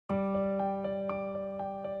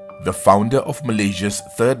The founder of Malaysia's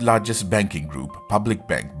third-largest banking group, Public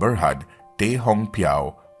Bank Berhad, Teh Hong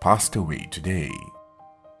Piow, passed away today.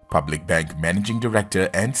 Public Bank Managing Director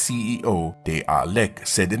and CEO Tay Ah Lek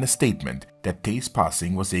said in a statement that Teh's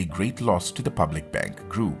passing was a great loss to the Public Bank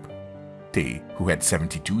Group. Teh, who had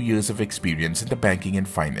 72 years of experience in the banking and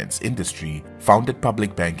finance industry, founded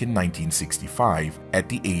Public Bank in 1965 at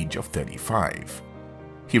the age of 35.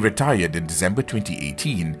 He retired in December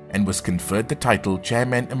 2018 and was conferred the title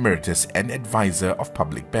Chairman Emeritus and Advisor of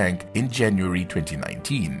Public Bank in January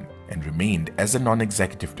 2019 and remained as a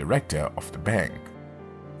non-executive director of the bank.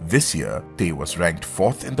 This year, Teh was ranked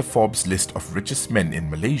 4th in the Forbes list of richest men in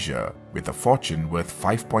Malaysia with a fortune worth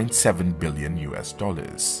 $5.7 billion.